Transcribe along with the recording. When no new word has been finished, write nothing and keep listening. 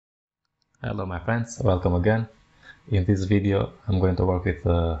Hello my friends, welcome again. In this video I'm going to work with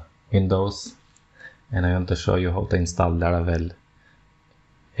Windows and I want to show you how to install Laravel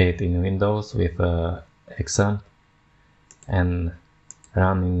 8 in Windows with XAMPP and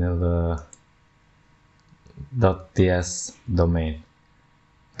running the .ts domain,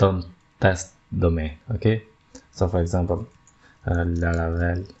 .test domain, okay? So for example,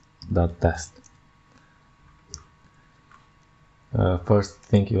 laravel.test. First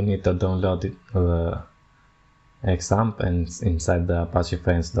thing you need to download it, XAMPP, and inside the Apache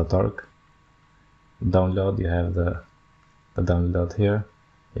Frameworks.org download you have the download here.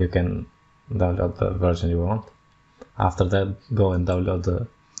 You can download the version you want. After that, go and download the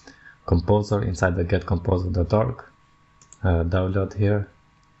composer inside the getcomposer.org. Download here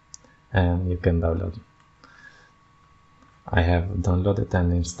and you can download. I have downloaded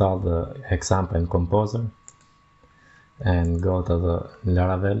and installed the XAMPP and composer, and go to the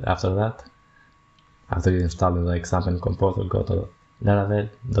Laravel after that. After you install the XAMPP and composer, go to Laravel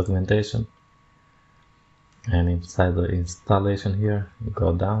documentation, and inside the installation here, you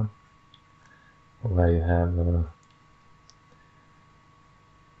go down where you have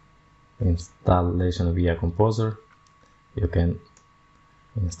installation via composer. You can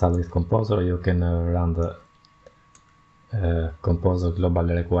install with composer, you can run the composer global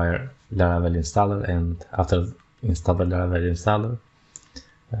require Laravel installer, and after install the Laravel installer,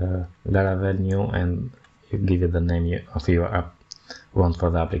 Laravel new, and you give it the name of your app want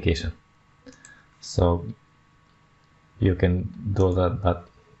for the application. So you can do that, but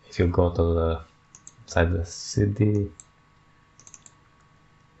if you go to the inside the cd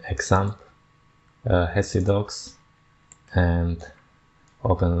XAMPP hetcdocs and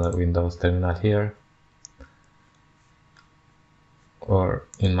open the Windows terminal here, or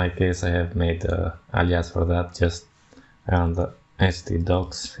in my case I have made alias for that, just run the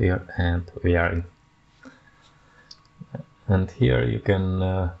htdocs here and we are in. And here you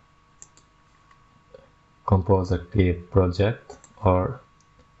can compose a create project or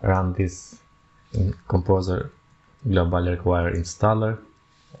run this in composer global require installer,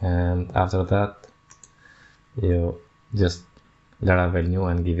 and after that you just Laravel new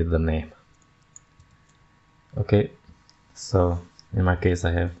and give it the name. Okay, so in my case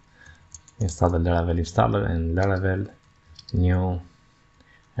I have installed the Laravel installer and Laravel new.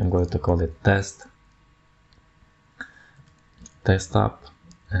 I'm going to call it test app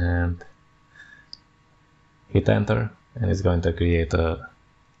and hit enter, and it's going to create the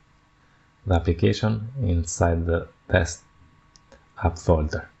application inside the test app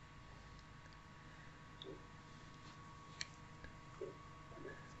folder.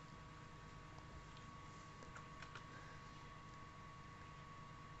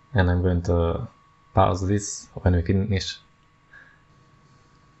 And I'm going to pause this when we finish.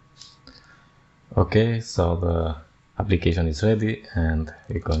 Okay, so the application is ready, and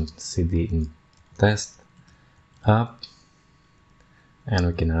we can cd in test app, and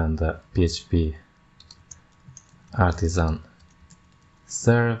we can run the PHP artisan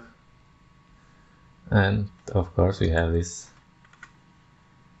serve, and of course we have this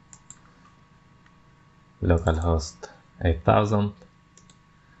localhost 8000,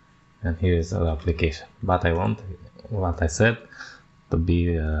 and here is the application. But I want what I said to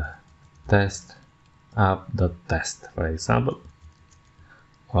be test app.test, for example,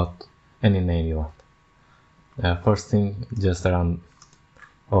 or any name you want. First thing, just open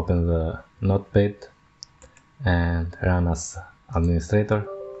the notepad and run as administrator.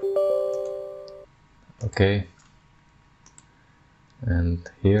 Okay, and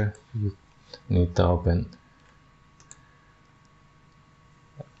here you need to open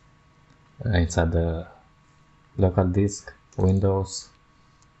inside the local disk Windows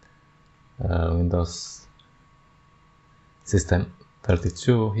system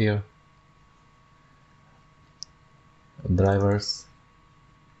 32 here, drivers,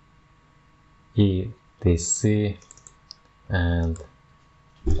 etc, and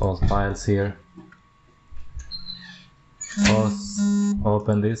all files here.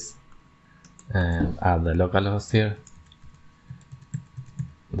 Open this and add the localhost here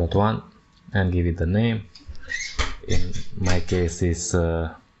 .1 and give it the name. In my case is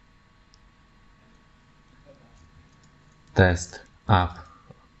test app.test,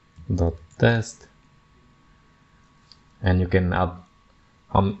 and you can add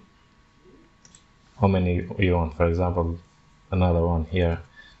how many you want. For example, another one here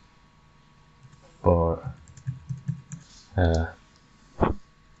for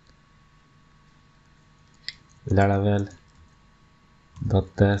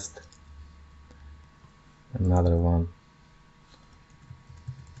Laravel.test, another one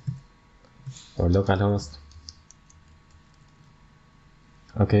for localhost.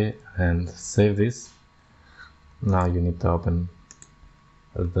 Okay, and save this. Now you need to open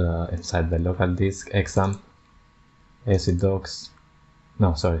the inside the local disk XAMPP, docs.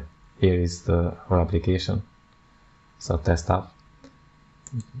 No, sorry, here is our application. So test app,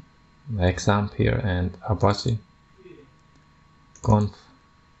 XAMPP here, and Apache, conf,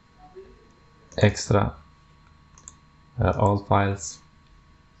 extra, all files,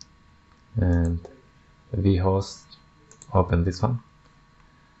 and vhost. Open this one,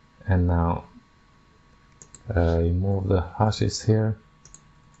 and now remove the hashes here,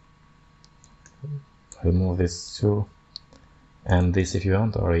 remove this too, and this if you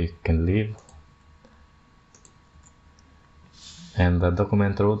want, or you can leave. And the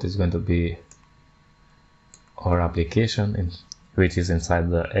document root is going to be our application, which is inside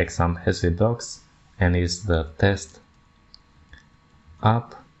the XAMPP docs, and is the test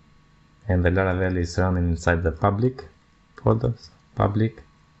app, and the Laravel is running inside the public folders, public.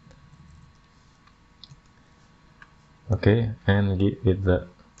 Okay, and with the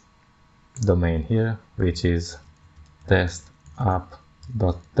domain here, which is test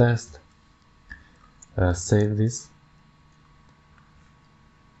app.test. Save this,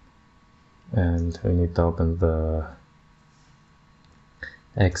 and we need to open the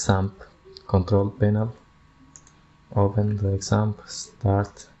XAMPP control panel. Open the XAMPP,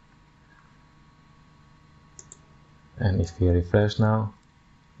 start, and if you refresh now,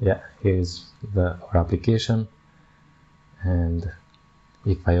 yeah, here is our application. And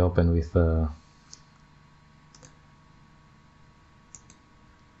if I open with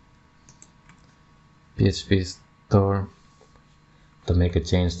PHP store to make a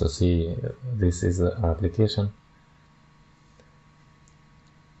change to see this is our application.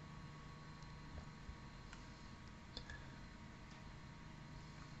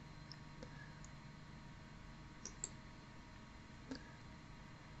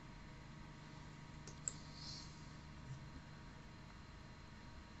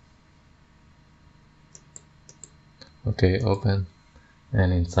 Okay, open,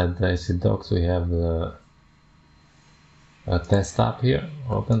 and inside the docs we have the test app here.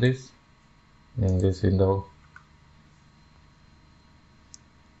 Open this in this window,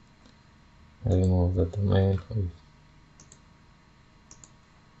 remove the domain,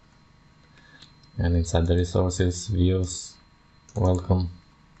 and inside the resources, views, welcome,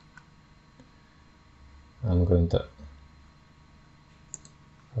 I'm going to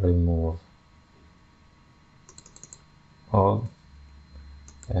remove all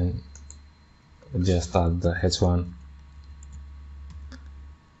and just add the h1.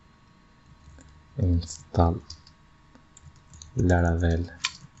 Install Laravel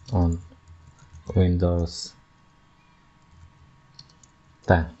on Windows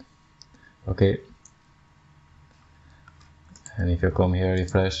 10. Okay, and if you come here,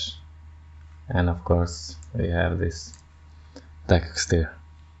 refresh, and of course we have this text here.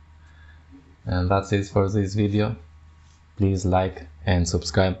 And that's it for this video. Please like and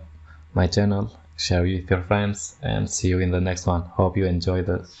subscribe my channel, share with your friends, and see you in the next one. Hope you enjoyed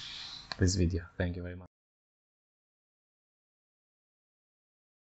this video. Thank you very much.